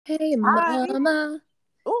Hey, Hi. mama,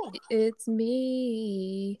 Oh, it's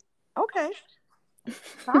me. okay.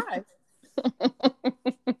 Hi.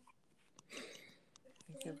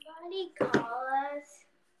 Somebody call us.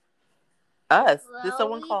 Us. Did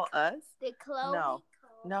someone Chloe. call us? Did Chloe No.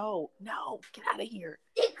 call? No. Get out of here.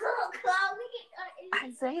 Did Chloe?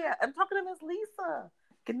 Isaiah, I'm talking to Miss Lisa.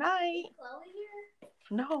 Good night. Chloe here?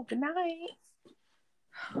 No, good night.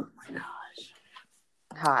 Oh my gosh.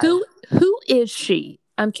 Hi. Who is she?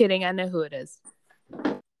 I'm kidding. I know who it is.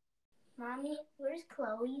 Mommy, where's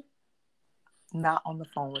Chloe? Not on the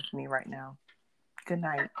phone with me right now. Good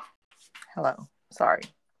night. Hello. Sorry.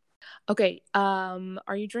 Okay.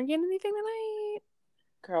 Are you drinking anything tonight?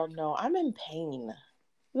 Girl, no, I'm in pain.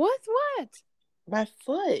 What? My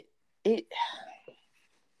foot. It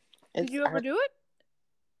Did it's you overdo it?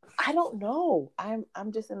 I don't know. I'm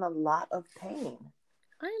just in a lot of pain.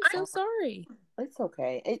 I am so sorry. It's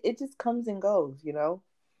okay. It just comes and goes.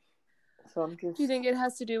 So I'm Do you just think it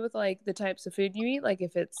has to do with like the types of food you eat? Like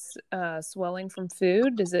if it's swelling from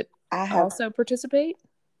food, does it I have also participate?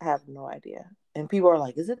 I have no idea. And people are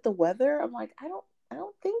like, "Is it the weather?" I'm like, I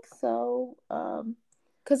don't think so.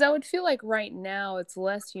 Because I would feel like right now it's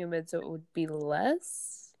less humid, so it would be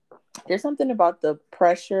less. There's something about the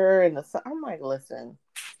pressure and the sun. I'm like, listen,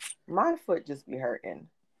 my foot just be hurting.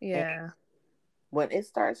 And Yeah. when it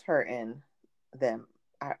starts hurting, then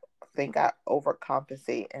I think I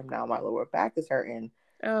overcompensate and now my lower back is hurting.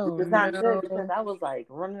 Which Oh is not good because no. I was like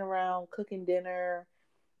running around cooking dinner,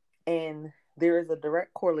 and there is a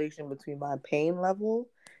direct correlation between my pain level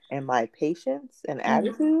and my patience and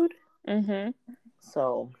attitude. Mm-hmm.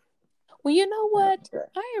 So, Well, you know what?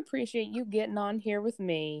 I appreciate you getting on here with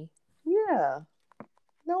me. yeah,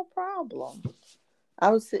 no problem. I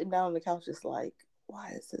was sitting down on the couch just like, why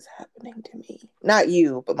is this happening to me? Not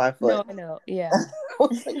you, but my No, foot. I know. Yeah. I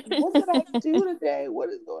was like, what did I do today? What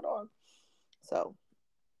is going on? So,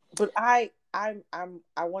 but I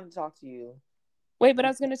want to talk to you. Wait, but I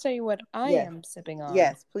was going to tell you what I Yes, am sipping on.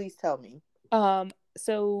 yes, please tell me.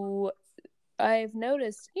 So I've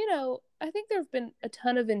noticed, I think there have been a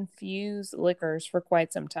ton of infused liquors for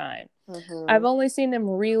quite some time. I've Mm-hmm. only seen them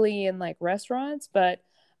really in like restaurants, but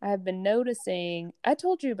I have been noticing. I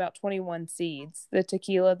told you about 21 Seeds, the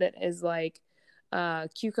tequila that is like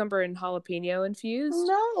cucumber and jalapeno infused.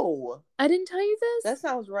 No, I didn't tell you that this?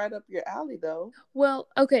 sounds right up your alley, though. Well,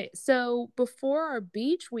 okay, so before our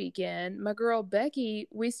beach weekend, my girl Becky,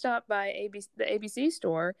 we stopped by the ABC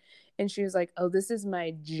store and she was like, "Oh, this is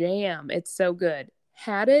my jam. It's so good."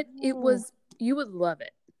 Had it? It Mm. was you would love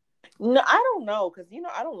it. No, I don't know because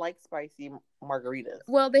I don't like spicy margaritas.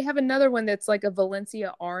 Well, they have another one that's like a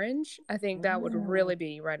Valencia orange. I think that would Mm. really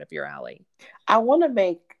be right up your alley. I want to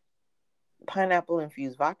make pineapple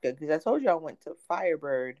infused vodka because I told you I went to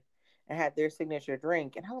Firebird and had their signature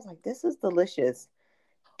drink, and I was like, "This is delicious."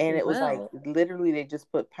 And it was like Well, literally they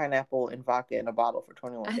just put pineapple and vodka in a bottle for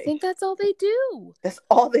 21 I days. think that's all they do. That's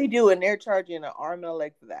all they do, and they're charging an arm and a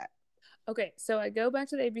leg for that. Okay, so I go back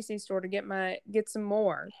to the ABC store to get some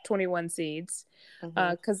more 21 Seeds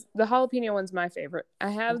Mm-hmm. because the jalapeno one's my favorite.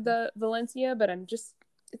 I have Mm-hmm. the Valencia, but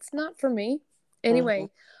it's not for me. Mm-hmm. Anyway,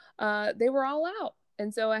 they were all out,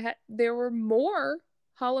 and so there were more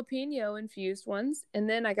jalapeno infused ones, and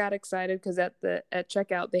then I got excited because at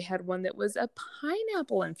checkout they had one that was a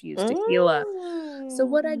pineapple infused tequila. So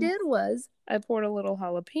what I Mm. did was I poured a little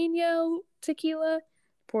jalapeno tequila,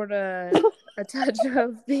 poured a touch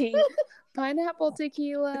of the pineapple Let's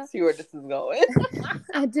tequila. see where this is going.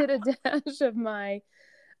 I did a dash of my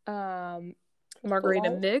um, margarita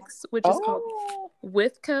Fly. mix, which is called Oh,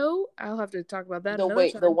 Withco. I'll have to talk about that the another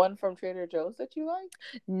wait, the time. one from Trader Joe's that you like?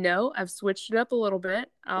 No, I've switched it up a little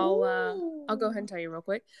bit. I'll go ahead Ooh. and tell you real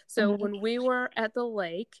quick. So Mm-hmm. when we were at the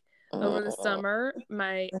lake over the summer,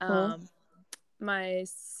 Mm-hmm. my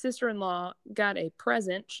sister-in-law got a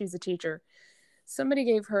present. She's a teacher. Somebody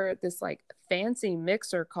gave her this like fancy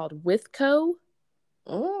mixer called Withco.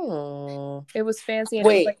 Mm. It was fancy and it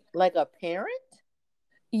was Wait, like, like a parent?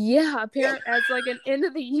 yeah, apparent as like an end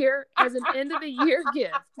of the year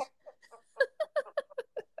gift.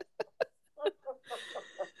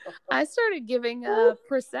 I started giving Oh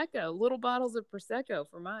prosecco, little bottles of prosecco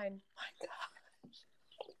for mine.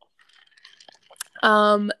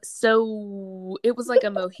 my So it was like a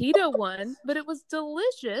mojito one, but it was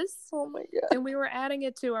delicious. god. Oh my god. And we were adding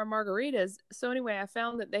it to our margaritas. So anyway, I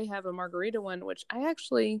found that they have a margarita one, which I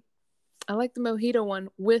like the mojito one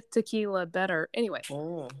with tequila better. Anyway,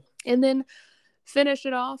 Mm. and then finish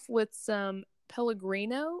it off with some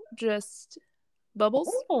Pellegrino, just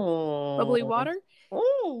bubbles, bubbly Mm. water.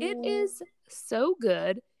 It Mm. is so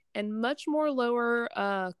good and much more lower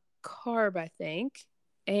carb, I think.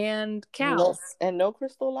 and No, cows. and no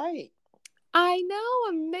Crystal Light. I know,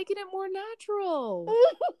 I'm making it more natural.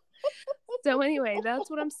 So anyway, that's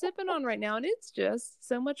what I'm sipping on right now, and it's just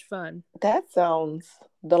so much fun. That sounds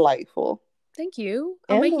delightful. Thank you.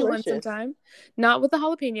 I'll And make you one delicious. sometime. Not with the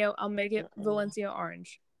jalapeno. I'll make it Valencia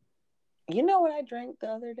orange. You know what I drank the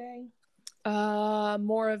other day?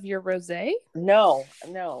 More of your rosé? No.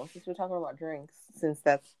 Since we're talking about drinks, since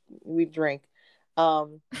we drink.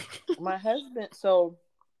 My husband. So,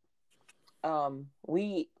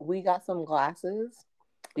 we got some glasses.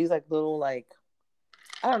 These like little like,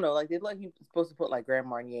 I don't know, like they're like you're supposed to put like Grand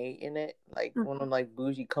Marnier in it, like one of them like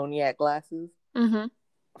bougie cognac glasses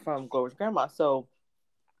from Grover's grandma. So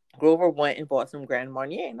Grover went and bought some Grand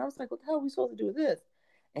Marnier, and I was like, "What the hell are we supposed to do with this?"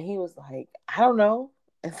 And he was like, "I don't know."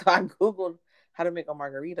 And so I googled how to make a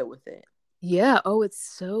margarita with it. Yeah. Oh, it's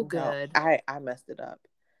so good. No, I messed it up.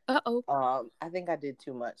 Uh-oh. I think I did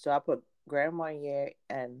too much. So I put Grand Marnier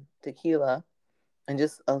and tequila and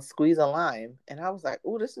just a squeeze of lime, and I was like,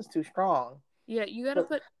 "Oh, this is too strong." Yeah, you gotta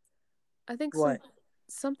put, I think, What?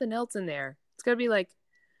 something else in there. It's gotta be like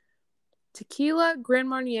tequila, Grand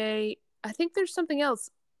Marnier. I think there's something else,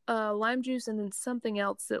 lime juice, and then something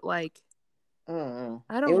else that like, I don't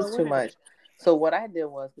know. It was too much. So what I did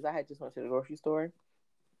was, because I had just went to the grocery store,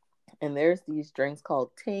 and there's these drinks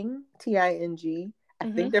called Ting, Ting.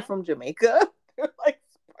 I think they're from Jamaica. They're like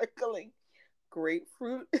sparkling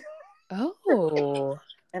grapefruit. Oh.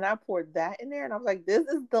 And I poured that in there, and I was like, "This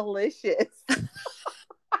is delicious."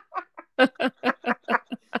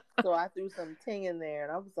 So I threw some Ting in there,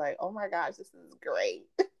 and I was like, "Oh my gosh, this is great!"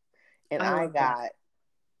 And I got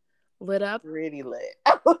lit up, pretty lit.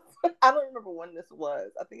 I don't remember when this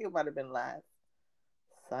was. I think it might have been last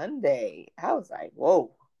Sunday. I was like,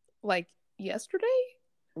 "Whoa!" Like yesterday?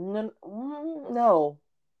 No. Oh,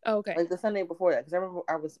 okay. Like the Sunday before that, because I remember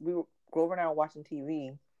Grover and I were watching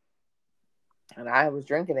TV, and I was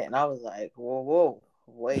drinking it, and I was like, "Whoa,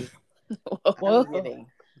 wait!" I was getting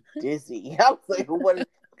dizzy. I was like, "What?"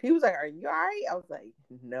 He was like, "Are you all right?" I was like,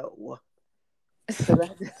 "No,"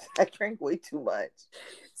 because I drank way too much.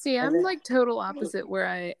 See, I'm like total opposite,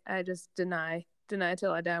 where I just deny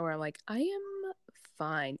till I die. Where I'm like, I am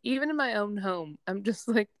fine, even in my own home. I'm just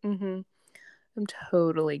like, I'm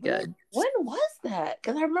totally good. When was that?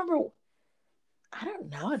 Because I remember, I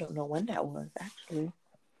don't know when that was actually.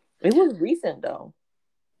 It was recent though.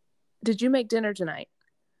 Did you make dinner tonight?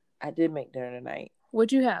 I did make dinner tonight.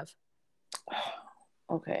 What'd you have?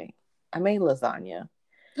 Okay, I made lasagna.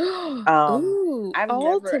 Ooh,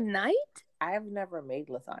 tonight? I have never made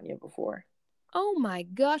lasagna before. Oh my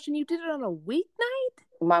gosh! And you did it on a weeknight?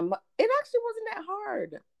 It actually wasn't that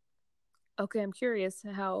hard. Okay, I'm curious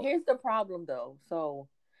how. Here's the problem though. So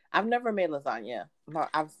I've never made lasagna, but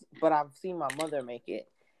I've seen my mother make it,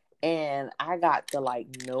 and I got the like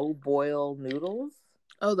no boil noodles.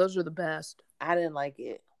 Oh, those are the best. I didn't like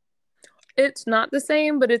it. It's not the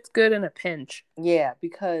same, but it's good in a pinch. Yeah,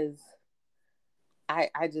 because I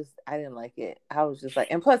didn't like it. I was just like,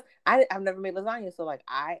 and plus I've never made lasagna, so like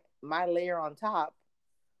my layer on top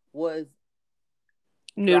was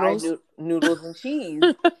noodles, noodles and cheese,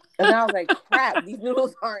 and I was like, crap, these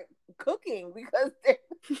noodles aren't cooking because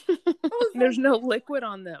there's no liquid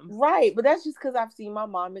on them. Right, but that's just because I've seen my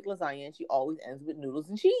mom make lasagna, and she always ends with noodles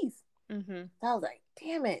and cheese. So I was like,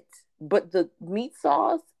 damn it! But the meat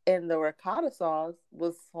sauce and the ricotta sauce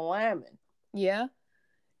was slamming. Yeah.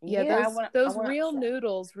 Those real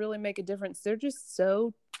noodles really make a difference. They're just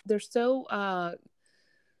so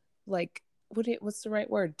like what's the right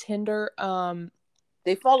word? Tender.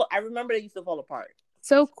 They fall. I remember they used to fall apart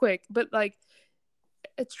so quick, but like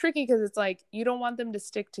it's tricky because it's like you don't want them to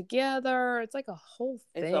stick together. It's like a whole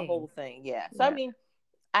thing. It's a whole thing, yeah. So I mean,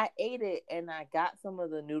 I ate it and I got some of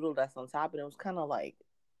the noodle that's on top, and it was kind of like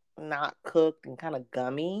not cooked and kind of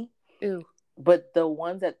gummy. Ew. But the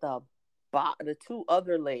ones at the bottom, the two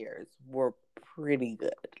other layers were pretty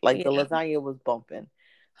good. Like the lasagna was bumping.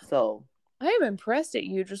 So I am impressed at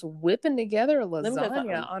you just whipping together a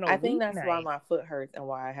lasagna on a weeknight. I think that's why my foot hurts and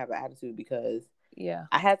why I have an attitude, because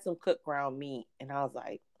I had some cooked ground meat and I was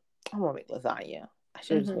like, I'm gonna make lasagna. I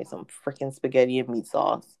should have just made some freaking spaghetti and meat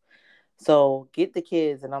sauce. So get the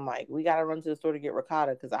kids, and I'm like, we gotta run to the store to get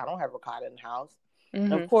ricotta because I don't have ricotta in the house.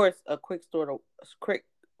 And of course, a quick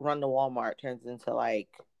run to Walmart turns into like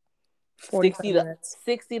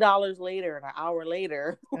 $60 later and an hour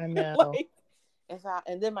later. I know.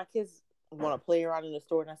 And then my kids want to play around in the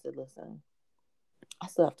store, and I said, listen, I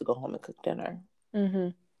still have to go home and cook dinner.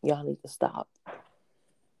 Y'all need to stop.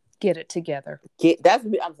 Get it together. That's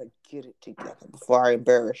me. I was like, get it together before I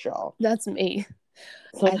embarrass y'all. That's me.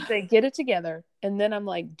 So, I say, get it together. And then I'm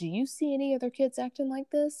like, do you see any other kids acting like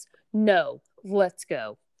this? No. Let's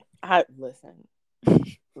go.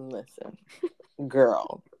 listen,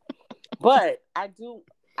 girl. But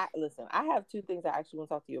listen, I have two things I actually want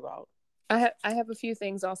to talk to you about. I have a few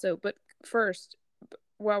things also. But first,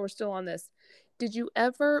 while we're still on this, did you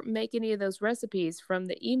ever make any of those recipes from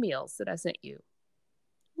the emails that I sent you?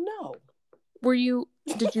 No.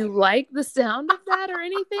 Did you like the sound of that or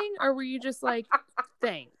anything? Or were you just like,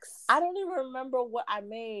 thanks? I don't even remember what I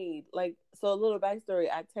made. Like, so a little backstory,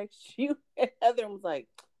 I texted you and Heather and was like,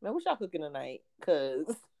 man, what y'all cooking tonight? Because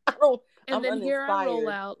And then here I roll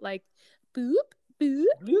out like, boop, boop,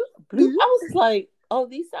 bloop, bloop. I was like, oh,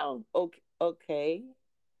 these sound okay.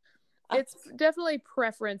 It's definitely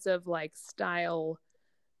preference of like style.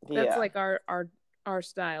 That's like our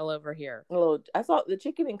style over here. I saw the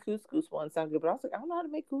chicken and couscous one sound good, but I was like, I don't know how to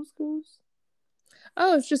make couscous.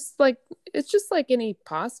 Oh, it's just like any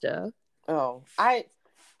pasta. Oh, I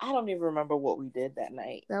don't even remember what we did that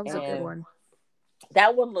night. That was a good one.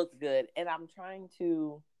 That one looked good, and I'm trying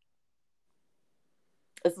to.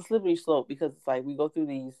 It's a slippery slope because it's like we go through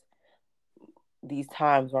these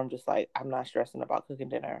times where I'm just like, I'm not stressing about cooking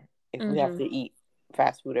dinner. If we have to eat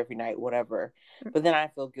fast food every night, whatever. But then I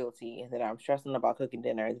feel guilty, and then I'm stressing about cooking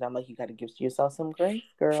dinner, and then I'm like, you got to give yourself some grace,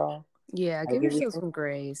 girl. Yeah, give yourself some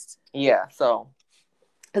grace. Yeah, so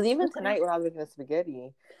because even tonight when I was making the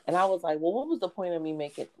spaghetti, and I was like, well, what was the point of me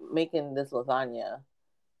making this lasagna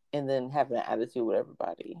and then having an attitude with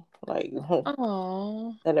everybody? Like,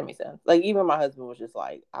 aww, that didn't make sense. Like, even my husband was just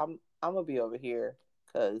like, I'm gonna be over here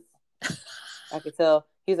because I could tell.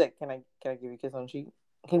 He's like, can I give you a kiss on the cheek?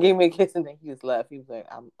 He gave me a kiss and then he just left. He was like,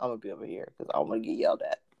 I'm gonna be over here because I don't want to get yelled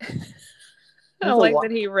at. I like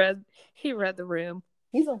that he read the room.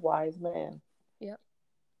 He's a wise man. Yep.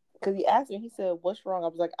 Because he asked me, he said, what's wrong? I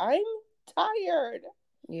was like, I'm tired.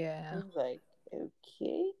 Yeah. He was like,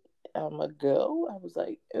 okay, I'm gonna go. I was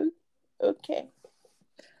like, okay.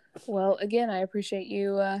 Well, again, I appreciate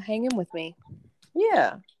you hanging with me.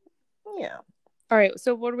 Yeah. All right,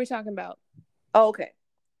 so what are we talking about? Oh, okay.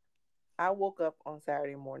 I woke up on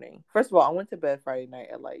Saturday morning. First of all, I went to bed Friday night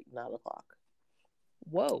at like 9:00.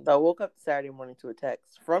 Whoa. So I woke up Saturday morning to a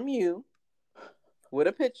text from you with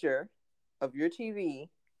a picture of your TV,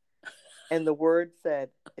 and the word said,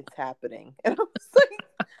 it's happening. And I was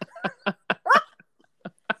like,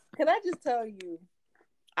 can I just tell you,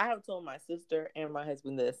 I have told my sister and my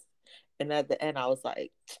husband this, and at the end I was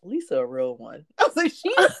like, Lisa a real one. I was like,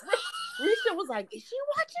 Risha was like, is she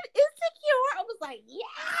watching Insecure? I was like,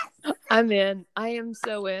 yes. I'm in. I am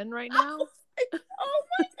so in right now. Like, oh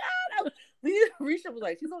my God. Risha was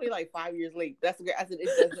like, she's only like 5 years late. That's great. I said,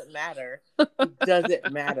 it doesn't matter. It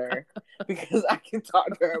doesn't matter because I can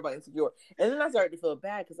talk to her about Insecure. And then I started to feel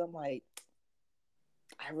bad because I'm like,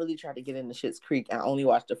 I really tried to get into Schitt's Creek. I only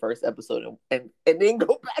watched the first episode and then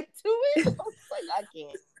go back to it. I was like, I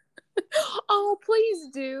can't. Oh, please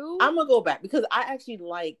do. I'm gonna go back because I actually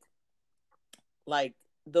like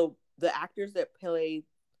the actors that play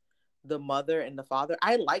the mother and the father.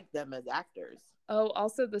 I like them as actors. Oh,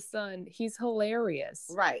 also the son. He's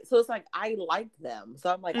hilarious. Right. So it's like I like them.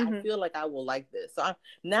 So I'm like, I feel like I will like this. So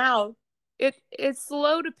now it's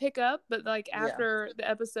slow to pick up, but like after the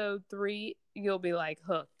episode 3, you'll be like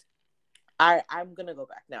hooked. I'm gonna go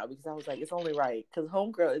back now because I was like, it's only right because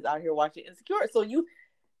Homegirl is out here watching Insecure. So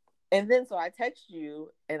I text you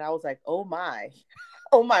and I was like, oh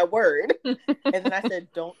my word. And then I said,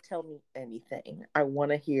 don't tell me anything. I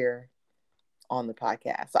want to hear on the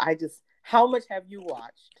podcast. So how much have you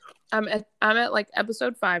watched? I'm at like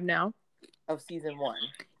episode 5 now of season 1.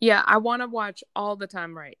 Yeah, I want to watch all the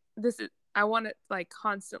time. Right. I want it like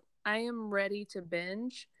constant. I am ready to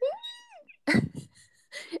binge.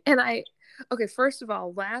 And first of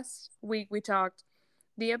all, last week we talked,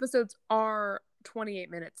 the episodes are 28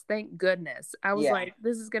 minutes. Thank goodness. I was like,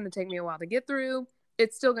 this is going to take me a while to get through.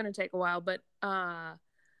 It's still going to take a while, but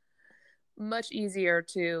much easier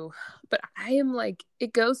but I am like,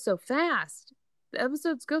 it goes so fast. The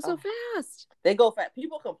episodes go so fast. They go fast.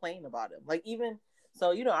 People complain about them. Like even,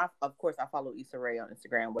 so, of course I follow Issa Rae on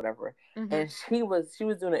Instagram, whatever. Mm-hmm. And she was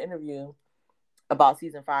doing an interview about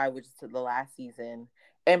season 5, which is the last season.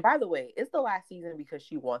 And by the way, it's the last season because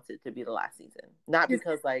she wants it to be the last season. Not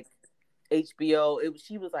because like HBO,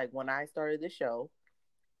 she was like, when I started the show,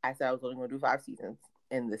 I said I was only going to do 5 seasons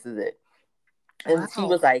and this is it. And she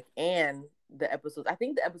was like, and the episodes, I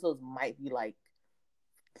think the episodes might be like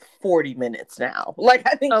 40 minutes now. Like,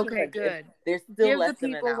 I think okay, good. There's still give less the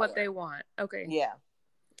people than an hour. What they want. Okay. Yeah.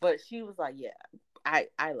 But she was like, yeah,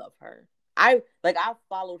 I love her. I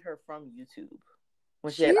followed her from YouTube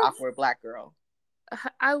when she had Awkward Black Girl.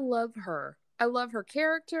 I love her. I love her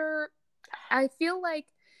character. I feel like,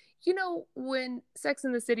 when Sex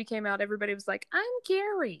and the City came out, everybody was like, I'm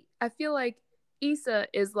Gary. I feel like Issa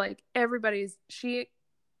is like she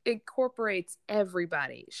incorporates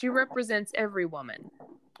everybody. She represents every woman.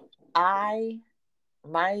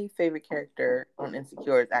 My favorite character on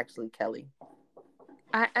Insecure is actually Kelly.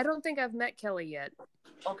 I don't think I've met Kelly yet.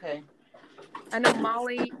 Okay. I know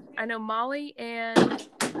Molly and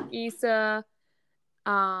Issa,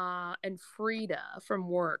 and Frida from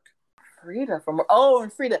work.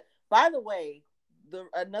 And Frida. By the way,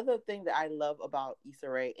 another thing that I love about Issa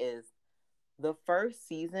Rae is the first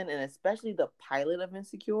season, and especially the pilot of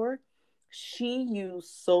Insecure, she used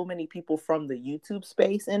so many people from the YouTube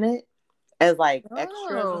space in it as like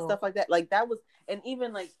extras and stuff like that. Like that was, and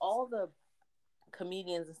even like all the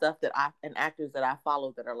comedians and stuff and actors that I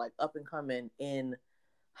follow that are like up and coming in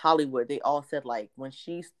Hollywood, they all said like when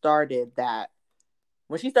she started the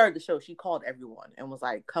show, she called everyone and was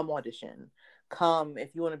like, come audition, come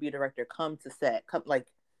if you want to be a director, come to set, come. Like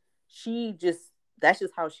that's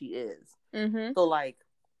just how she is. Mm-hmm. So like,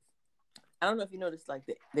 I don't know if you noticed, like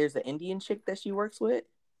there's an Indian chick that she works with.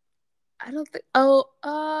 I don't think.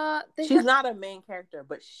 She's not a main character,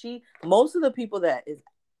 but most of the people that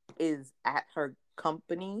is at her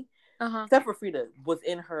company, except for Frida, was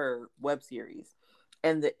in her web series,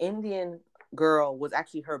 and the Indian girl was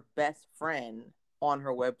actually her best friend on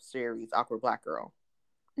her web series, Awkward Black Girl.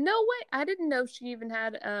 No way! I didn't know she even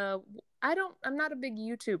had I'm not a big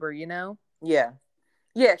YouTuber, you know. Yeah.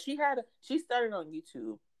 She started on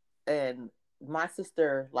YouTube, and my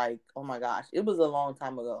sister, like, oh my gosh, it was a long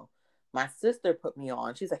time ago. My sister put me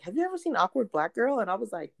on. She's like, have you ever seen Awkward Black Girl? And I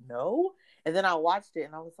was like, no. And then I watched it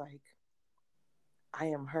and I was like, I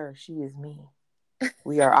am her. She is me.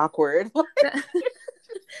 We are awkward.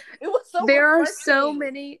 It was so there are so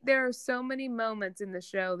many moments in the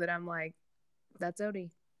show that I'm like, that's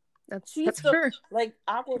Odie. That's her. Like,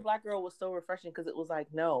 Awkward Black Girl was so refreshing because it was like,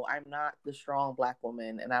 no, I'm not the strong Black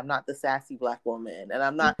woman, and I'm not the sassy Black woman, and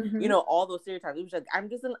I'm not, all those stereotypes. It was like, I'm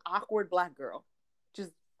just an awkward Black girl,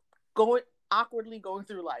 just awkwardly going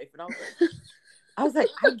through life. And I was like,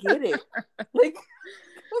 I get it. Like,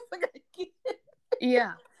 I get it.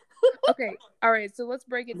 Yeah. Okay. All right. So let's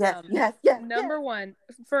break it down. Yes. Number one,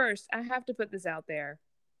 first, I have to put this out there.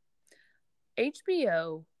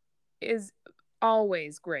 HBO is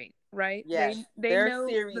always great, right? Yeah. They know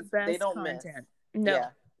series, the best content. Miss. No.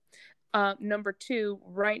 Yeah. Number two,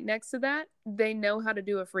 right next to that, they know how to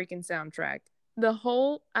do a freaking soundtrack.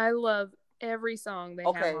 I love every song they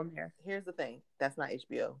have on there. Here's the thing. That's not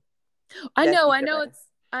HBO. I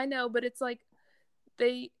know, but it's like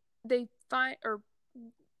they find, or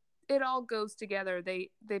it all goes together. They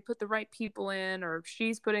put the right people in, or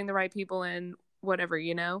she's putting the right people in, whatever,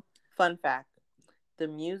 Fun fact. The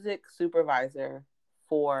music supervisor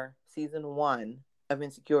for season 1 of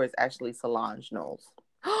Insecure is actually Solange Knowles.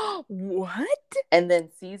 What? And then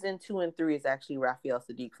season 2 and 3 is actually Raphael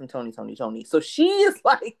Sadiq from Tony. So she is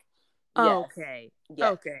like, yes. Okay.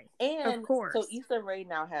 Yes. Okay. And of course. So Issa Rae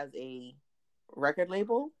now has a record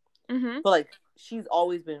label. Mm-hmm. So like, she's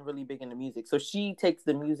always been really big into music. So she takes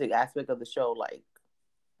the music aspect of the show like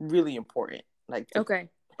really important. Like, okay.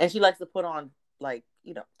 And she likes to put on like,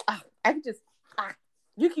 I could just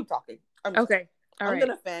you keep talking. Okay. I'm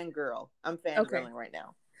gonna fangirl. I'm fangirling right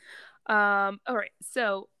now. All right.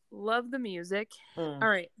 So love the music. All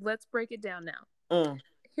right. Let's break it down now.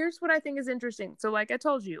 Here's what I think is interesting. So like I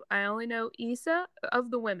told you, I only know Issa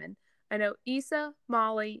of the women. I know Issa,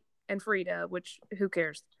 Molly, and Frida, which who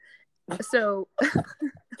cares? So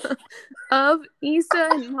of Issa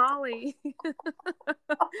and Molly,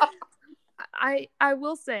 I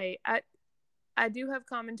will say I do have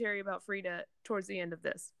commentary about Frida towards the end of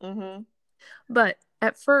this. Mm-hmm. But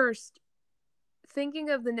at first, thinking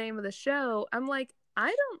of the name of the show, I'm like, I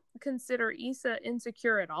don't consider Issa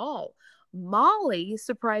insecure at all. Molly,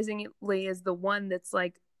 surprisingly, is the one that's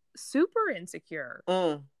like super insecure.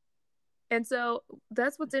 And so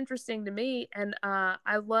that's what's interesting to me. And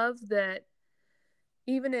I love that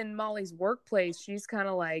even in Molly's workplace, she's kind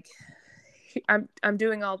of like, I'm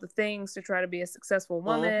doing all the things to try to be a successful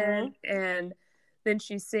woman. And then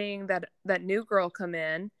she's seeing that new girl come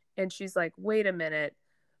in and she's like, wait a minute.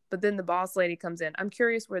 But then the boss lady comes in. I'm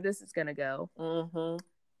curious where this is going to go.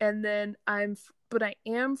 And then I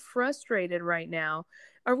am frustrated right now.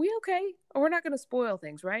 Are we okay? Or we're not going to spoil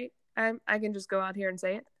things, right? I can just go out here and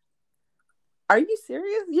say it. Are you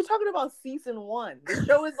serious? You're talking about season 1. The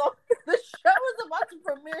show is about to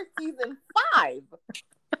premiere season 5.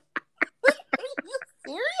 Are you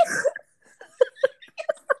serious?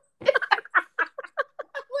 I'm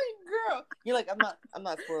like, girl. You're like, I'm not.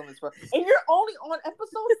 spoiling this for. And you're only on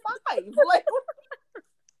episode 5. Like,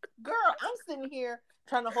 girl, I'm sitting here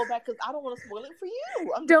trying to hold back because I don't want to spoil it for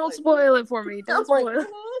you. Don't spoil it for me. Don't spoil it.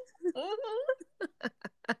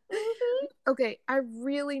 Okay, I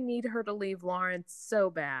really need her to leave Lawrence so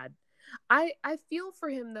bad. I feel for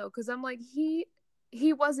him though, because I'm like, he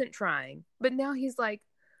wasn't trying, but now he's like,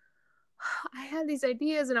 I had these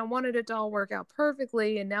ideas and I wanted it to all work out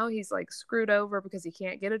perfectly, and now he's like screwed over because he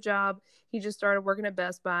can't get a job. He just started working at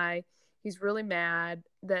Best Buy. He's really mad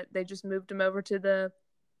that they just moved him over to the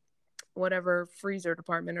whatever freezer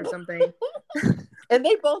department or something. And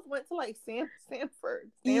they both went to like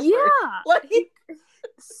Stanford. Yeah, like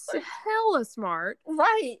hella smart,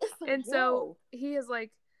 right? And so he has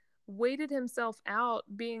like waited himself out,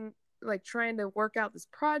 being like trying to work out this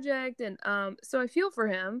project, and so I feel for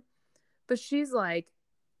him. But she's like,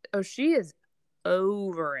 oh, she is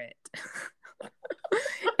over it.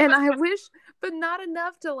 And I wish, but not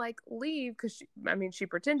enough to like leave, because she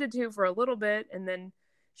pretended to for a little bit, and then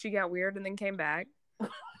she got weird and then came back.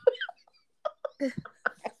 They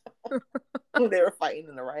were fighting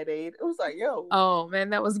in the Rite Aid. It was like, yo. Oh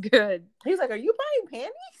man, that was good. He's like, are you buying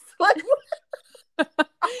panties? Like,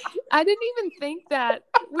 I didn't even think that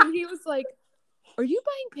when he was like, are you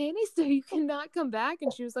buying panties so you cannot come back?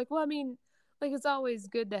 And she was like, well, I mean, like, it's always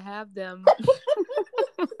good to have them.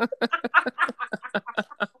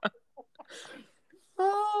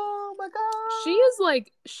 Oh my god.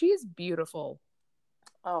 She is beautiful.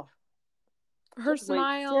 Oh. Her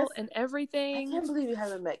smile and everything. I can't believe you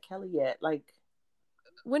haven't met Kelly yet. Like,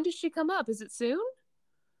 when does she come up? Is it soon?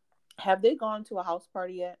 Have they gone to a house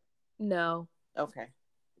party yet? No. Okay.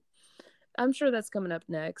 I'm sure that's coming up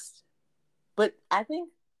next. But I think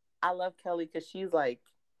I love Kelly because she's like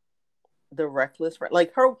the reckless friend.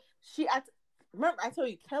 Like remember I told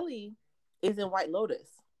you Kelly is in White Lotus.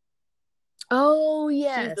 Oh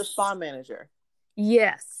yes. She's the spa manager.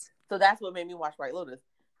 Yes. So that's what made me watch White Lotus.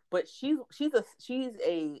 But she's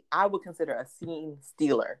a I would consider a scene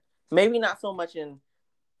stealer. Maybe not so much in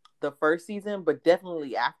the first season, but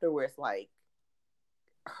definitely after, where it's like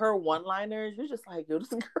her one-liners, you're just like, yo, this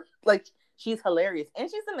girl, like, she's hilarious. And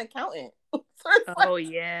she's an accountant. So oh, like,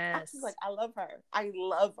 yes. She's like, I love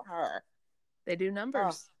her. They do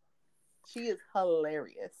numbers. She is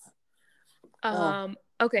hilarious.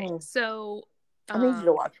 Okay, so I need you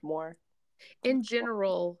to watch more. In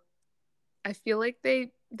general, I feel like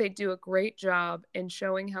they do a great job in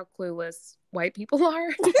showing how clueless white people are.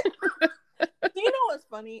 You know what's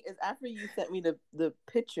funny is after you sent me the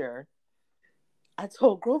picture, I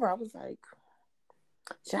told Grover, I was like,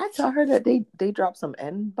 should I tell her that they dropped some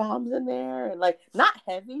N-bombs in there? And like, not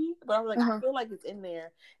heavy, but I was like, I feel like it's in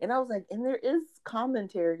there. And I was like, and there is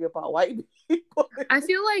commentary about white people. I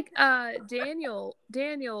feel like Daniel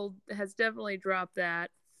has definitely dropped that.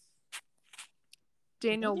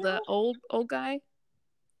 Daniel, the old guy.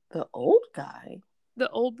 The old guy? The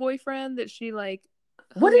old boyfriend that she like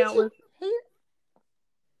hung out with.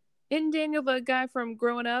 Isn't Daniel the guy from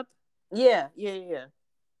Growing Up? Yeah.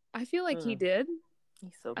 I feel like he did.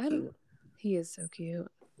 He's so cute. He is so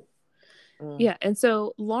cute. Yeah, and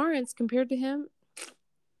so Lawrence, compared to him,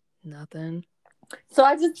 nothing. So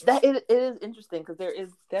it is interesting because there is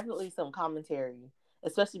definitely some commentary,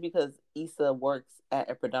 especially because Issa works at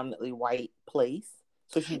a predominantly white place.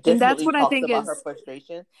 So she definitely talks about her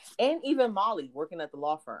frustration. And even Molly working at the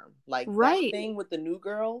law firm. Like, that thing with the new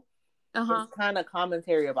girl is kind of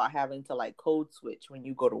commentary about having to like code switch when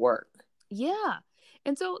you go to work. Yeah.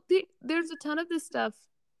 And so there's a ton of this stuff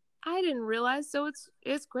I didn't realize. So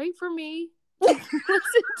it's great for me to listen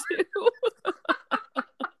to.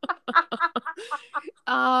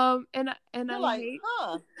 And you're I like, hate,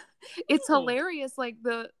 it's hilarious, like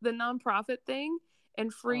the nonprofit thing.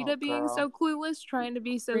 And Frida being so clueless, trying to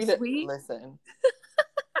be so sweet. Listen,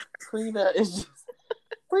 Frida is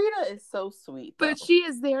so sweet. Though. But she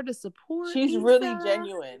is there to support. She's Issa. really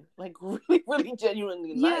genuine. Like, really, really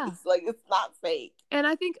genuinely nice. Like, it's not fake. And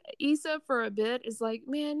I think Issa, for a bit, is like,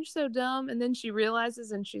 man, you're so dumb. And then she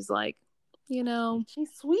realizes and she's like, she's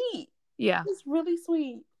sweet. Yeah. She's really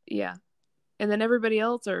sweet. Yeah. And then everybody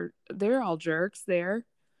else they're all jerks there.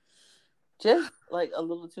 Just like a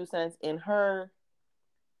little 2 cents in her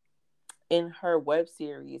web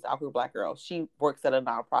series, Awkward Black Girl, she works at a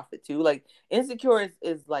nonprofit too. Like, Insecure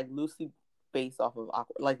is like loosely based off of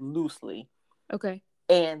Awkward, like loosely. Okay.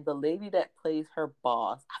 And the lady that plays her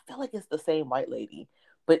boss, I feel like it's the same white lady,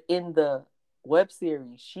 but in the web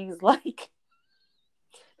series, she's like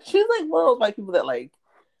one of those white people that like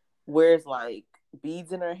wears like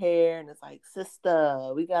beads in her hair, and it's like,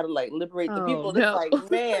 sister, we gotta like liberate the people. And it's like,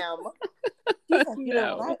 ma'am. He's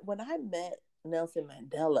like, when I met Nelson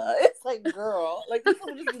Mandela. It's like, girl, like people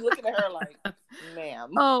would just be looking at her like,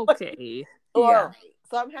 ma'am. Okay. All Yeah. right.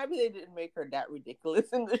 So I'm happy they didn't make her that ridiculous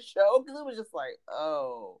in the show because it was just like,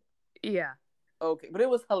 oh. Yeah. Okay. But it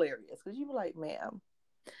was hilarious because you were like, ma'am,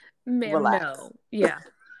 Relax. No. Yeah.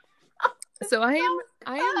 So I'm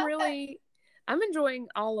enjoying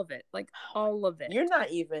all of it. Like all of it. You're not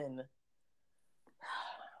even.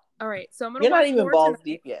 All right. So I'm gonna. You're watch not even more balls tonight.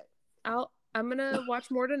 deep yet. I'm gonna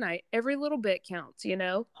watch more tonight. Every little bit counts, you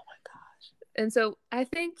know. Oh my gosh. And so I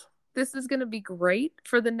think this is gonna be great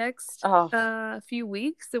for the next few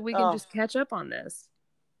weeks, so we can just catch up on this.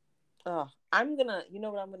 I'm gonna. You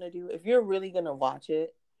know what I'm gonna do? If you're really gonna watch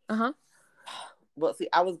it. Uh-huh. Well, see,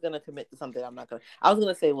 I was gonna commit to something. I'm not gonna. I was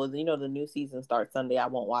gonna say, well, you know, the new season starts Sunday. I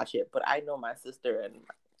won't watch it, but I know my sister and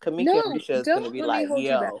Kamika and Misha is gonna be like, yo, you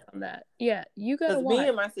back on that. Yeah, you gotta watch. Because me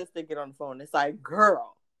and my sister get on the phone. It's like,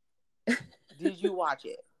 girl, did you watch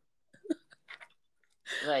it?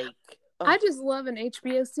 Like, I just love an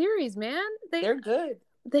HBO series, man. They're good.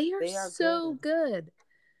 They are so good.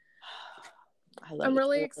 I'm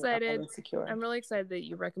really excited. I'm really excited that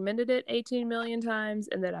you recommended it 18 million times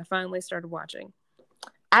and that I finally started watching.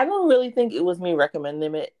 I don't really think it was me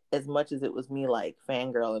recommending it as much as it was me like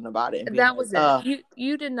fangirling about it. And that was it.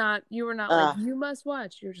 You did not. You were not like you must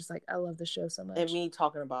watch. You're just like, I love the show so much. And me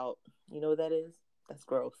talking about, you know what that is? That's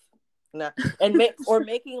growth. Nah, and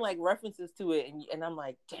making like references to it, and I'm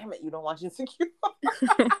like, damn it, you don't watch Insecure.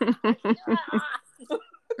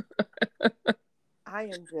 I'm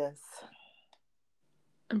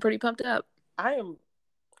pretty pumped up. I'm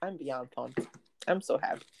beyond pumped. I'm so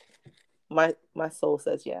happy. My soul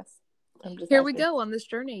says yes. Here we go on this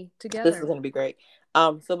journey together. This is gonna be great.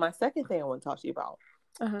 So my second thing I want to talk to you about.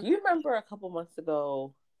 Do you remember a couple months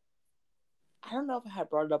ago? I don't know if I had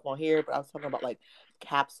brought it up on here, but I was talking about like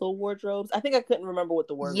capsule wardrobes. I think I couldn't remember what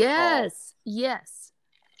the word was called. Yes.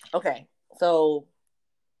 Okay. So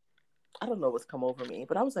I don't know what's come over me,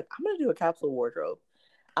 but I was like, I'm going to do a capsule wardrobe.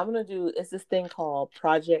 It's this thing called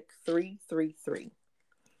Project 333.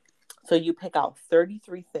 So you pick out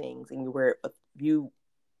 33 things and you wear it.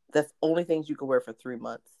 That's only things you can wear for 3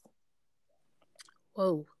 months.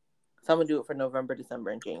 Whoa. So I'm going to do it for November,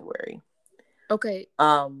 December, and January. Okay.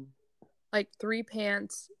 Like 3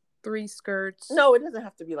 pants, 3 skirts. No, it doesn't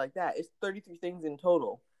have to be like that. It's 33 things in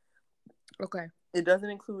total. Okay. It doesn't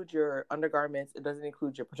include your undergarments. It doesn't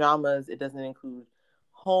include your pajamas. It doesn't include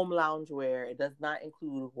home loungewear. It does not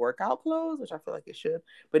include workout clothes, which I feel like it should.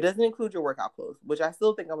 But it doesn't include your workout clothes, which I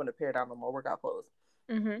still think I'm going to pare down on my workout clothes.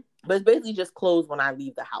 Mm-hmm. But it's basically just clothes when I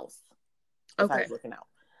leave the house. If I was looking out.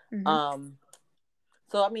 Mm-hmm.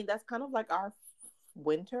 So, I mean, that's kind of like our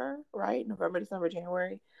winter, right? November, December,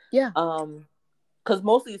 January. Yeah. Because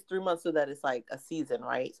mostly it's 3 months so that it's like a season,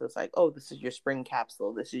 right? So it's like, oh, this is your spring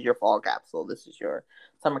capsule. This is your fall capsule. This is your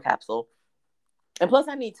summer capsule. And plus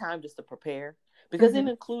I need time just to prepare because it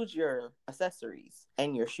includes your accessories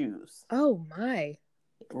and your shoes. Oh, my.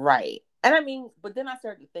 Right. And I mean, but then I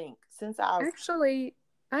started to think Actually,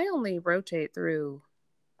 I only rotate through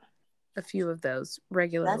a few of those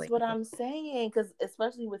regularly. That's what I'm saying. Because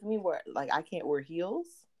especially with me where like I can't wear heels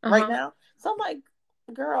right now. So I'm like,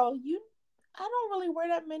 girl, I don't really wear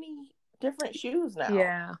that many different shoes now.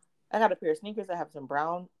 Yeah. I got a pair of sneakers. I have some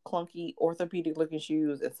brown, clunky, orthopedic looking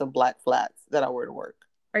shoes and some black flats that I wear to work.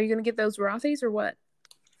 Are you going to get those Rothy's or what?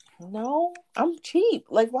 No, I'm cheap.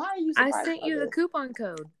 Like, why are you surprised? I sent you the coupon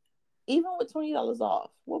code. Even with $20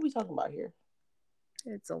 off. What are we talking about here?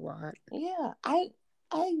 It's a lot. Yeah. I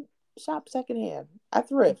shop secondhand. I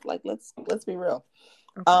thrift. Like, let's be real.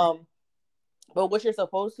 Okay. But what you're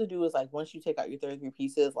supposed to do is like once you take out your 33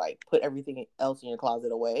 pieces, like put everything else in your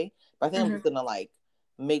closet away. But I think I'm just gonna like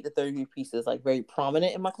make the 33 pieces like very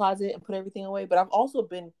prominent in my closet and put everything away. But I've also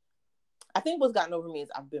I think what's gotten over me is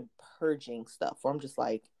I've been purging stuff where I'm just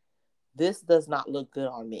like, this does not look good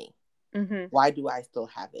on me. Mm-hmm. Why do I still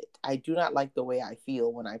have it? I do not like the way I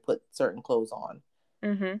feel when I put certain clothes on.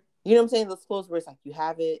 Mm-hmm. You know what I'm saying? Those clothes where it's like you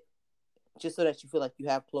have it just so that you feel like you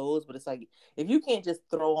have clothes, but it's like if you can't just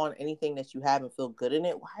throw on anything that you have and feel good in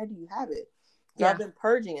it, why do you have it? So I've been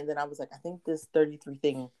purging, and then I was like, I think this 33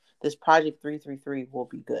 thing, this Project 333 will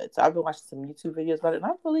be good. So I've been watching some YouTube videos about it, and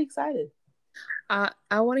I'm really excited.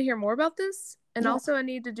 I want to hear more about this, and also I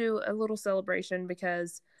need to do a little celebration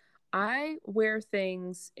because I wear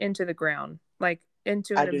things into the ground, like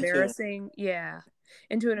into an embarrassing,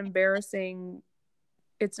 into an embarrassing.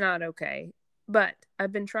 It's not okay. But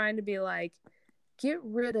I've been trying to be like, get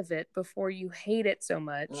rid of it before you hate it so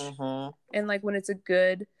much. Mm-hmm. And like when it's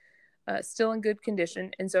still in good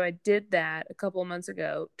condition. And so I did that a couple of months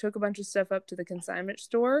ago, took a bunch of stuff up to the consignment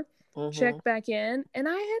store, checked back in, and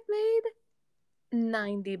I had made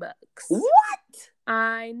 $90. What?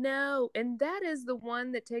 I know. And that is the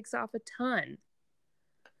one that takes off a ton.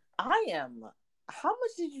 How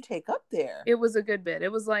much did you take up there? It was a good bit.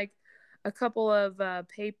 It was like a couple of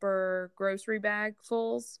paper grocery bag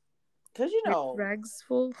fulls. Because, you know, bags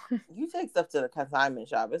full. You take stuff to the consignment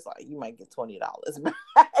shop, it's like you might get $20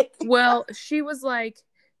 back. Well, she was like,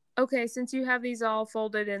 okay, since you have these all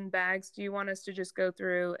folded in bags, do you want us to just go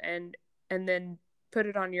through and then put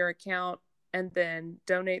it on your account and then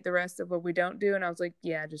donate the rest of what we don't do? And I was like,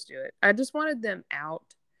 yeah, just do it. I just wanted them out.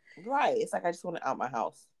 Right. It's like I just want it out my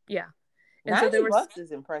house. Yeah. And $90 so there was,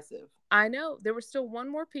 is impressive. I know. There was still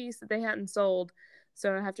one more piece that they hadn't sold.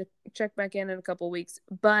 So I have to check back in a couple of weeks.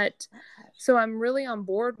 But so I'm really on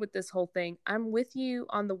board with this whole thing. I'm with you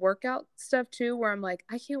on the workout stuff too, where I'm like,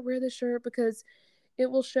 I can't wear this shirt because it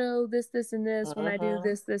will show this, this, and this when I do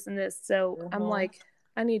this, this, and this. So I'm like,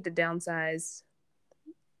 I need to downsize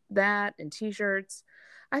that and t-shirts.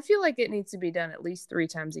 I feel like it needs to be done at least 3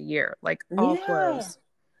 times a year, like all clothes.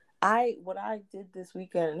 What I did this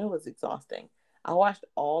weekend, and it was exhausting. I washed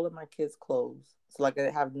all of my kids' clothes, so like I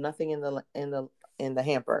have nothing in the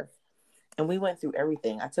hamper, and we went through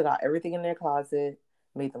everything. I took out everything in their closet,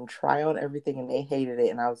 made them try on everything, and they hated it.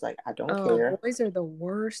 And I was like, I don't care. Boys are the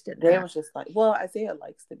worst at that. They was just like, well, Isaiah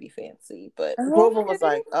likes to be fancy, but Grover was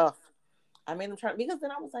like, oh, I made them try, because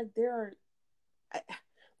then I was like, there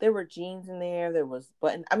were jeans in there. There was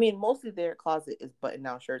button. I mean, mostly their closet is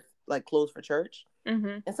button-down shirts, like clothes for church.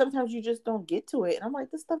 Mm-hmm. And sometimes you just don't get to it. And I'm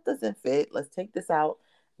like, this stuff doesn't fit. Let's take this out.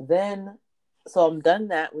 Then, so I'm done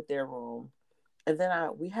that with their room. And then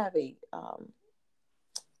we have a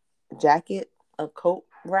a coat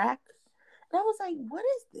rack. And I was like, what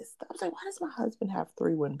is this stuff? I was like, why does my husband have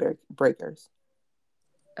 3 windbreakers?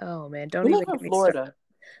 Oh, man. Don't even get me started.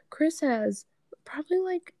 Chris has probably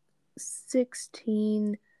like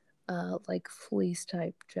 16 like fleece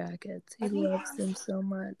type jackets. He loves them so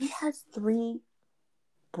much. He has 3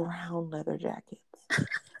 brown leather jackets.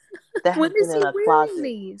 When is he wearing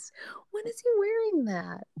these? When is he wearing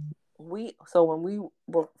that? So when we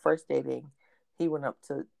were first dating, he went up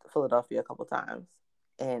to Philadelphia a couple times,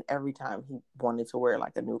 and every time he wanted to wear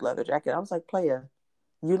like a new leather jacket. I was like, "Playa,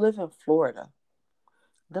 you live in Florida.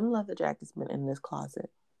 Them leather jackets been in this closet.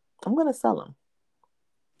 I'm gonna sell them."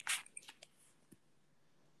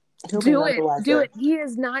 Do it. He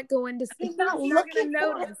is not going to. He's not looking to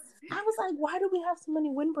notice. I was like, why do we have so many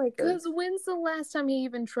windbreakers? Because when's the last time he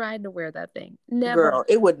even tried to wear that thing? Never. Girl,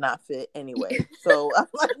 it would not fit anyway. So I'm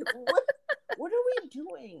like, what are we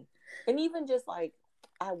doing? And even just like,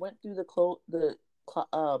 I went through the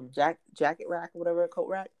jacket rack, whatever, coat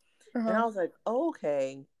rack, and I was like, oh,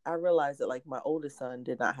 okay. I realized that like my oldest son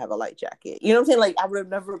did not have a light jacket. You know what I'm saying? Like I would have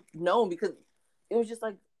never known, because it was just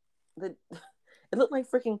like it looked like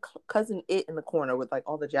freaking Cousin It in the corner with like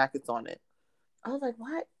all the jackets on it. I was like,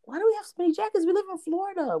 why do we have so many jackets? We live in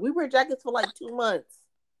Florida. We wear jackets for like 2 months.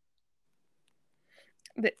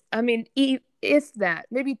 I mean, if that,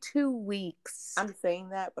 maybe 2 weeks. I'm saying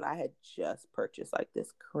that, but I had just purchased like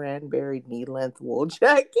this cranberry knee-length wool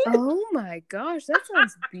jacket. Oh my gosh, that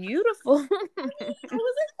sounds beautiful. I was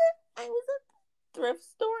at the thrift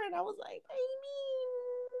store, and I was like,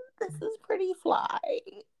 baby, this is pretty fly.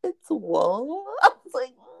 It's wool. I was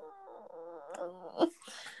like,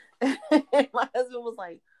 my husband was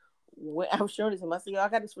like, I was showing it to him. I said, I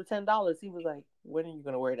got this for $10. He was like, when are you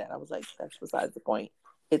going to wear that? I was like, that's besides the point.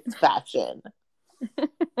 It's fashion.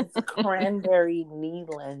 It's cranberry knee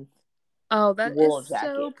length. Oh, that is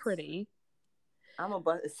jackets. So pretty. I'm a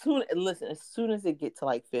bust. As soon as it get to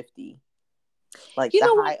like 50, like the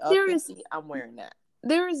high up 50, I'm wearing that.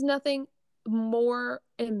 There is nothing more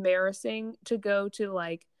embarrassing to go to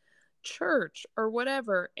like church or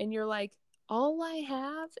whatever, and you're like, all I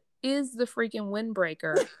have is the freaking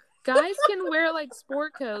windbreaker. Guys can wear like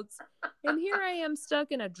sport coats, and here I am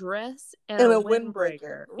stuck in a dress and a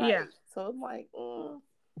windbreaker. Right. Yeah. So I'm like,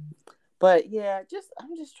 But yeah,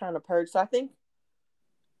 I'm just trying to purge. So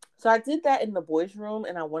I did that in the boys' room,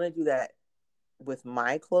 and I want to do that with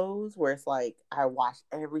my clothes, where it's like I wash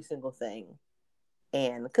every single thing,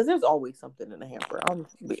 and because there's always something in the hamper.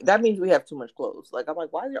 That means we have too much clothes. Like I'm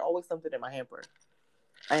like, why is there always something in my hamper?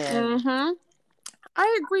 And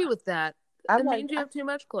I agree with that. It means you have too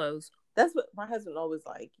much clothes. That's what my husband always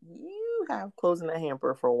like. You have clothes in the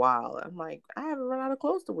hamper for a while. I'm like, I haven't run out of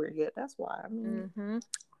clothes to wear yet. That's why. I mean,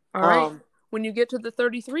 all right. When you get to the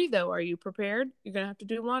 33, though, are you prepared? You're gonna have to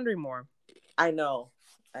do laundry more. I know.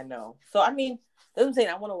 So I mean, that's what I'm saying.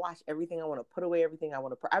 I want to wash everything. I want to put away everything. I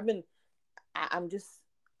went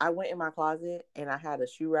in my closet, and I had a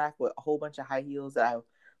shoe rack with a whole bunch of high heels that I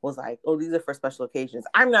was like, oh, these are for special occasions.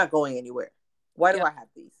 I'm not going anywhere. Why do I have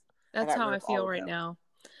these? That's how I feel right now.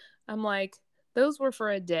 I'm like, those were for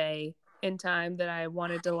a day in time that I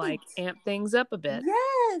wanted to like amp things up a bit.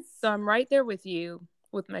 Yes. So I'm right there with you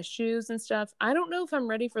with my shoes and stuff. I don't know if I'm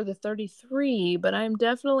ready for the 33, but I'm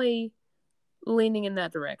definitely leaning in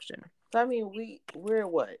that direction. So, I mean, we're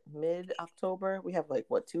what, mid-October? We have like,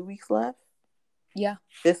 what, 2 weeks left? Yeah.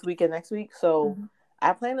 This week and next week. So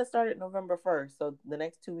I plan to start it November 1st. So the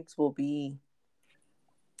next 2 weeks will be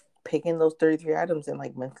picking those 33 items and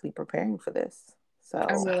like mentally preparing for this. So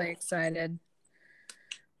I'm really excited.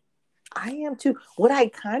 I am too. What I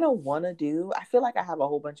kind of want to do, I feel like I have a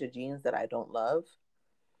whole bunch of jeans that I don't love.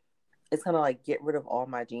 It's kind of like get rid of all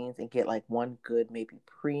my jeans and get like one good, maybe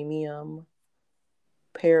premium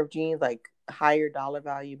pair of jeans, like higher dollar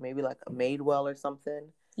value, maybe like a Madewell or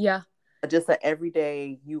something. Yeah. Just that every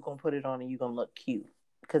day you gonna put it on and you gonna look cute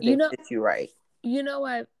because they fit you right. You know,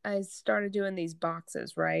 I started doing these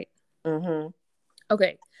boxes, right? Mm-hmm.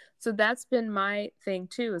 Okay, so that's been my thing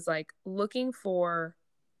too, is like looking for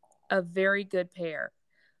a very good pair.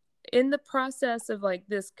 In the process of like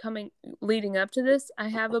this leading up to this, I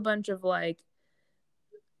have a bunch of like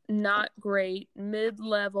not great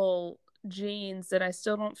mid-level jeans that I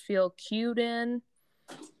still don't feel cute in.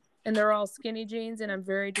 And they're all skinny jeans and I'm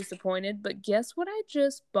very disappointed. But guess what I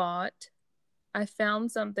just bought? I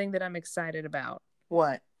found something that I'm excited about.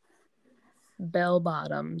 What? Bell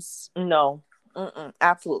bottoms. No.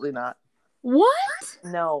 Absolutely not. What?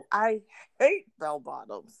 No, I hate bell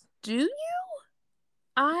bottoms. Do you?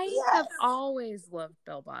 I have always loved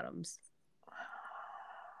bell bottoms.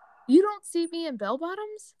 You don't see me in bell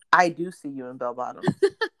bottoms? I do see you in bell bottoms.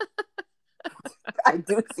 I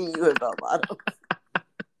do see you in bell bottoms.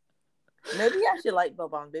 Maybe I should like bell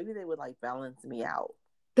bottoms. Maybe they would like balance me out.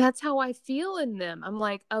 That's how I feel in them. I'm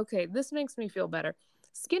like, okay, this makes me feel better.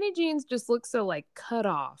 Skinny jeans just look so like cut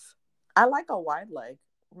off. I like a wide leg.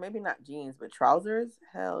 Maybe not jeans, but trousers.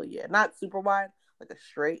 Hell yeah. Not super wide, like a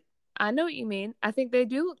straight. I know what you mean. I think they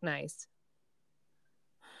do look nice.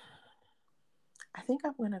 I think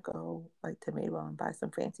I'm going to go like to Madewell and buy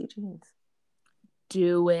some fancy jeans.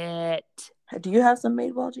 Do it. Do you have some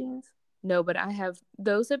Madewell jeans? No, but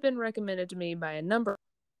those have been recommended to me by a number.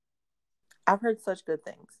 I've heard such good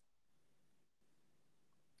things.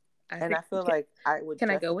 I feel like I would. Can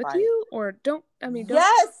I go with you or don't? I mean, don't.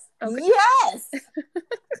 Yes. Okay. Yes.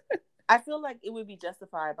 I feel like it would be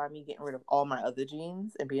justified by me getting rid of all my other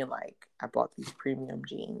jeans and being like, I bought these premium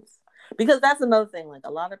jeans. Because that's another thing. Like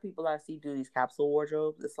a lot of people I see do these capsule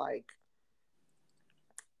wardrobes. It's like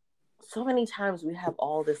so many times we have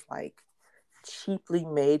all this like cheaply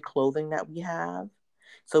made clothing that we have.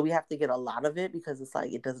 So we have to get a lot of it because it's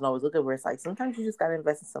like it doesn't always look good. Where it's like sometimes you just gotta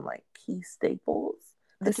invest in some like key staples.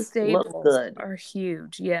 The staples are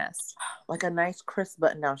huge, yes. Like a nice crisp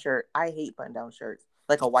button-down shirt. I hate button-down shirts.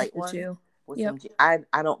 Like a white one. Too. With some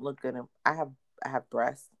I don't look good. I have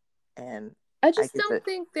breasts and I just don't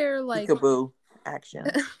think they're like peekaboo action.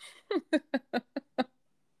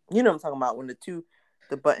 You know what I'm talking about when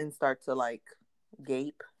the buttons start to like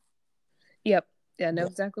gape. Yep. Yeah, I know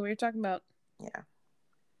exactly what you're talking about. Yeah.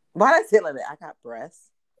 Why did I say like that? I got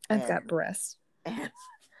breasts. I've got breasts.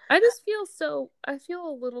 I just I feel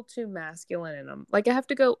a little too masculine in them. Like I have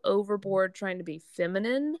to go overboard trying to be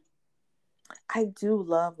feminine. I do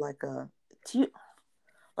love like a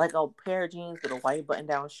pair of jeans with a white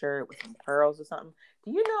button-down shirt with some pearls or something.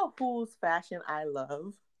 Do you know whose fashion I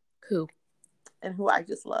love? Who? And who I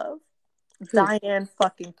just love? Who? Diane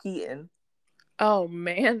fucking Keaton. Oh,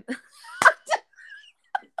 man.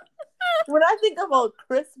 When I think of a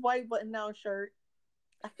crisp white button-down shirt,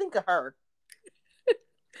 I think of her.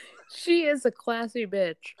 She is a classy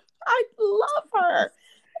bitch. I love her.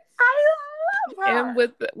 And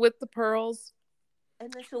with the pearls.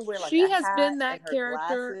 And then she'll wear like she has been that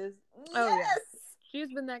character. Glasses. Oh yes. Yes.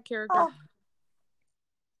 She's been that character.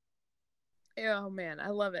 Oh man, I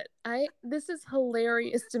love it. This is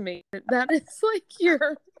hilarious to me. That is like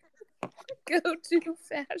your go-to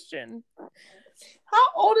fashion. How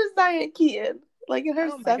old is Diane Keaton? Like in her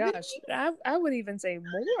 70s? Oh my gosh. I would even say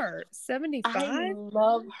more. 75? I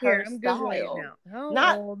love her style.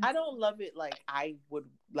 Now. I don't love it like I would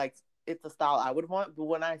like it's a style I would want, but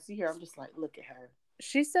when I see her, I'm just like, look at her.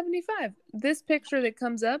 She's 75. This picture that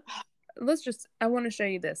comes up, I want to show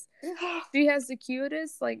you this. She has the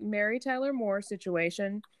cutest like Mary Tyler Moore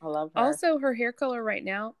situation. I love her. Also, her hair color right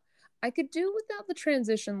now, I could do without the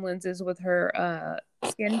transition lenses with her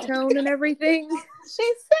skin tone and everything.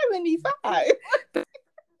 She's 75.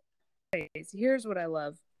 Here's what I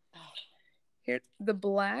love. Here, the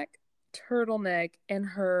black turtleneck and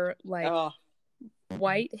her like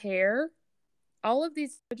white hair. All of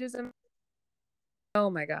these images Oh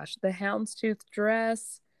my gosh, the houndstooth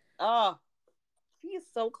dress. Oh, she is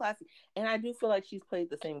so classy. And I do feel like she's played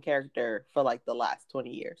the same character for like the last 20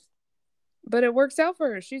 years. But it works out for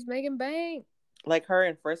her. She's making bank. Like her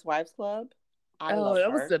in First Wives Club. I love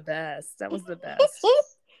that her. was the best. That was the best.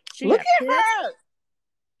 Look at her.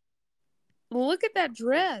 Look at that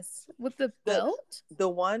dress with the belt. The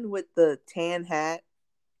one with the tan hat.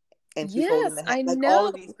 And she's yes, holding the hat. I like know. All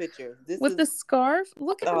of these pictures. With the scarf.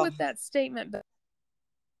 Look at her with that statement.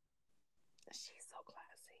 She's so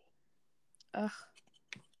classy.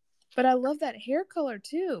 But I love that hair color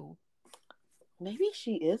too. Maybe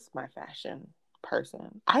she is my fashion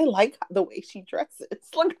person. I like the way she dresses.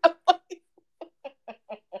 Look.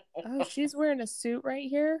 Oh, she's wearing a suit right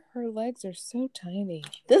here. Her legs are so tiny.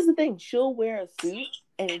 This is the thing. She'll wear a suit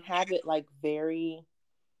and have it like very,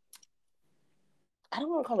 I don't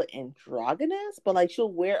want to call it androgynous, but like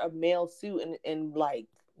she'll wear a male suit and like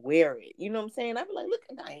wear it. You know what I'm saying? I'd be like, look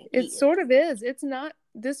at Diane Keaton. It sort of is. It's not,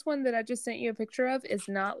 this one that I just sent you a picture of is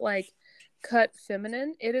not like cut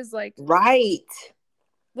feminine. It is like, right.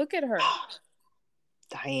 Look at her.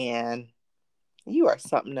 Diane, you are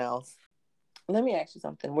something else. Let me ask you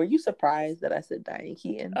something. Were you surprised that I said Diane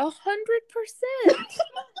Keaton? 100%.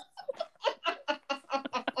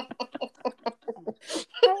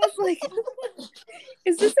 I was like,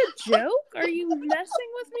 is this a joke? Are you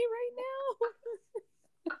messing with me right now?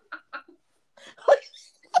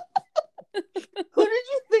 Who did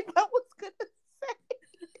you think I was going to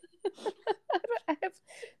say?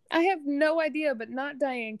 I have no idea, but not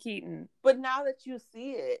Diane Keaton. But now that you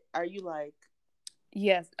see it, are you like...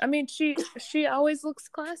 Yes. I mean, she always looks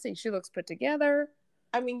classy. She looks put together.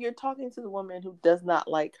 I mean, you're talking to the woman who does not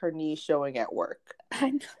like her knees showing at work.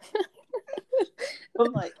 I know.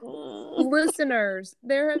 I'm like, listeners,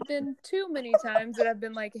 there have been too many times that I've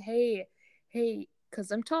been like, hey, because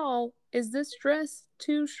I'm tall, is this dress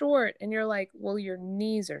too short? And you're like, well, your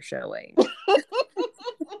knees are showing.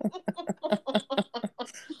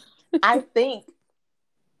 I think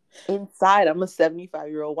inside I'm a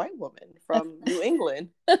 75-year-old white woman from New England.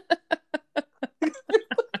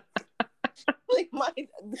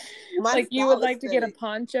 Like you would like to get a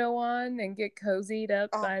poncho on and get cozied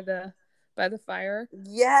up by the fire.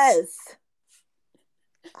 Yes.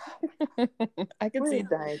 I could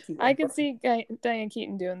see Diane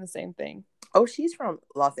Keaton doing the same thing. Oh, she's from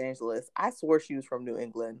Los Angeles. I swore she was from New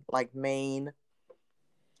England, like Maine.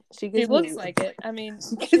 She looks like it. I mean,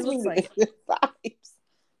 she looks like it. Vibes.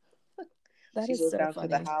 That she is goes so down funny.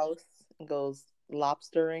 to the house and goes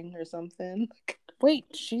lobstering or something. Wait,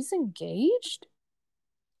 she's engaged?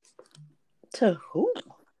 To who?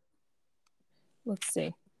 Let's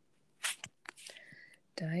see.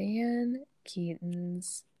 Diane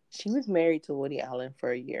Keaton's. She was married to Woody Allen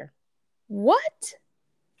for a year. What?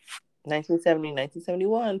 1970,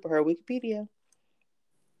 1971 for her Wikipedia.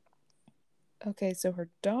 Okay, so her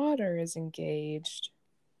daughter is engaged.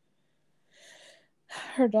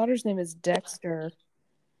 Her daughter's name is Dexter.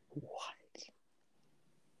 What?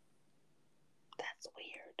 That's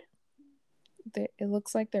weird. It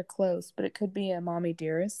looks like they're close, but it could be a Mommy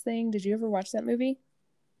Dearest thing. Did you ever watch that movie?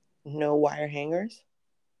 No Wire Hangers?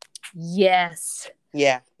 Yes.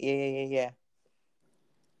 Yeah.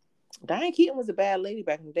 Diane Keaton was a bad lady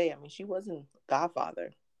back in the day. I mean, she wasn't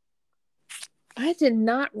Godfather. I did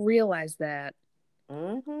not realize that.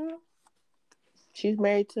 Mm-hmm. She's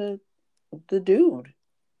married to the dude.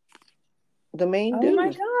 The main dude. Oh my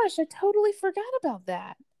gosh, I totally forgot about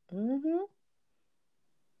that. Mm-hmm.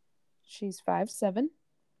 She's 5'7".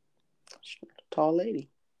 Tall lady.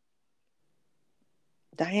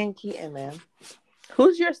 Diane Keaton, man.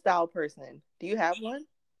 Who's your style person? Do you have one?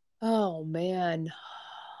 Oh, man.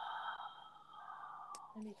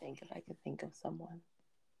 Let me think if I can think of someone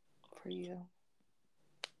for you.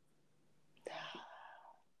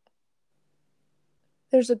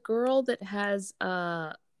 There's a girl that has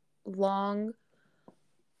long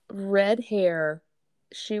red hair.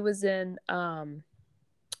 She was in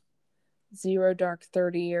Zero Dark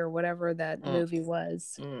 30 or whatever that movie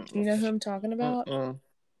was. Do you know who I'm talking about?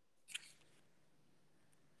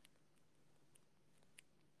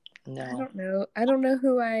 No. I don't know. I don't know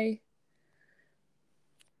who I...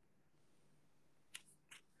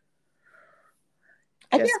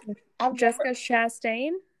 Jessica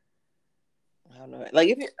Chastain? I don't know. Like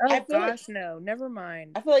if you, no, never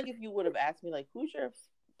mind. I feel like if you would have asked me, like, who's your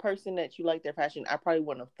person that you like their fashion, I probably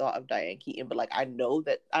wouldn't have thought of Diane Keaton. But like, I know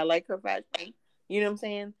that I like her fashion. You know what I'm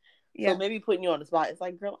saying? Yeah. So maybe putting you on the spot, it's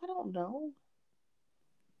like, girl, I don't know.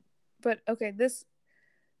 But okay, this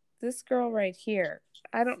girl right here,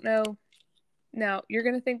 I don't know. Now, you're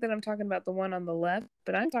going to think that I'm talking about the one on the left,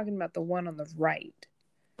 but I'm talking about the one on the right.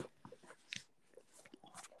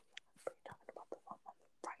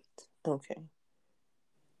 Okay.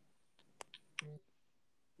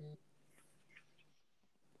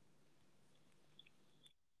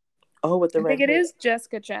 Oh, with the red hair. I think it is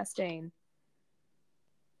Jessica Chastain.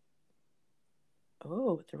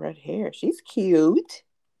 Oh, with the red hair. She's cute.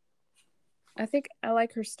 I think I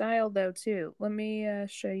like her style, though, too. Let me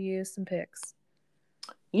show you some pics.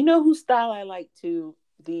 You know whose style I like, too?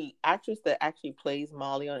 The actress that actually plays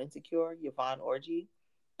Molly on Insecure, Yvonne Orji.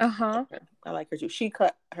 Uh-huh. I like her, too. She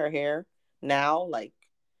cut her hair now, like,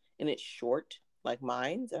 and it's short, like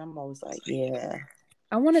mine's. And I'm always like, yeah.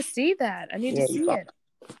 I want to see that. I need to see it.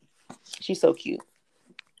 She's so cute.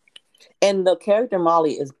 And the character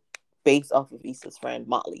Molly is based off of Issa's friend,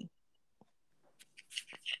 Molly.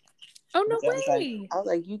 Oh, no way. I was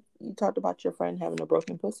like, you talked about your friend having a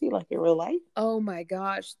broken pussy, like in real life? Oh, my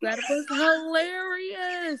gosh. That was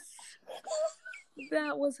hilarious.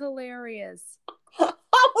 That was hilarious. I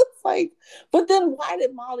was like, but then why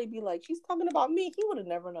did Molly be like, she's talking about me? He would have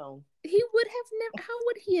never known. He would have never. How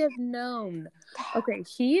would he have known? Okay,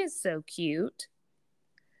 he is so cute.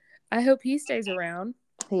 I hope he stays around.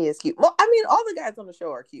 He is cute. Well, I mean, all the guys on the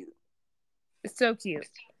show are cute. It's so cute.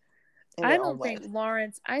 I don't think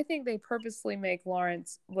Lawrence. I think they purposely make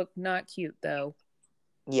Lawrence look not cute, though.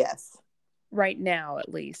 Yes. Right now,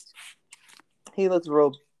 at least. He looks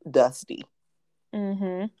real dusty.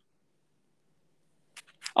 Mm-hmm.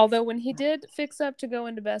 Although when he did fix up to go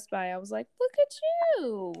into Best Buy, I was like, look at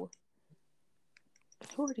you.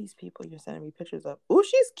 Who are these people you're sending me pictures of? Oh,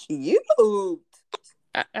 she's cute.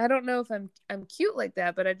 I don't know if I'm cute like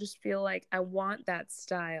that, but I just feel like I want that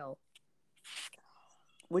style.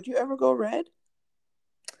 Would you ever go red?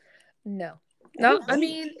 No. No, I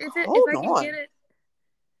mean, if I can get it,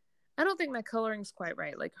 I don't think my coloring's quite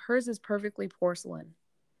right. Like, hers is perfectly porcelain.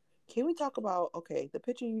 Can we talk about, the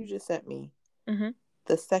picture you just sent me? Mm-hmm.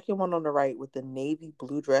 The second one on the right with the navy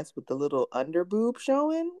blue dress with the little under boob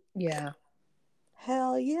showing? Yeah.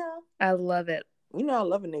 Hell yeah. I love it. You know I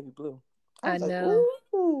love a navy blue. I know.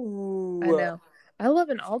 Like, ooh. I know. I love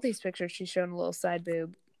in all these pictures she's showing a little side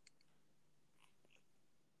boob.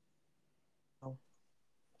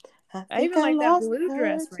 I even like that blue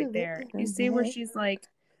dress right there. You see where she's like,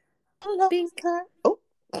 bink. Oh.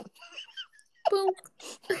 Boom.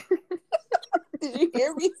 Did you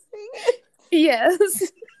hear me sing it?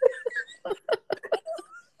 Yes.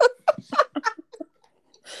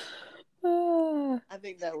 I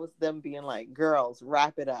think that was them being like, girls,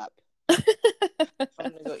 wrap it up. I'm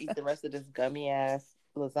gonna go eat the rest of this gummy ass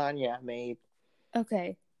lasagna I made.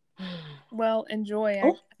 Okay. Well, enjoy.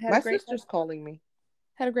 My sister's calling me.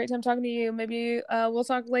 Had a great time talking to you. Maybe we'll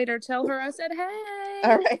talk later. Tell her I said hey.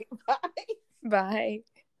 All right. Bye. Bye.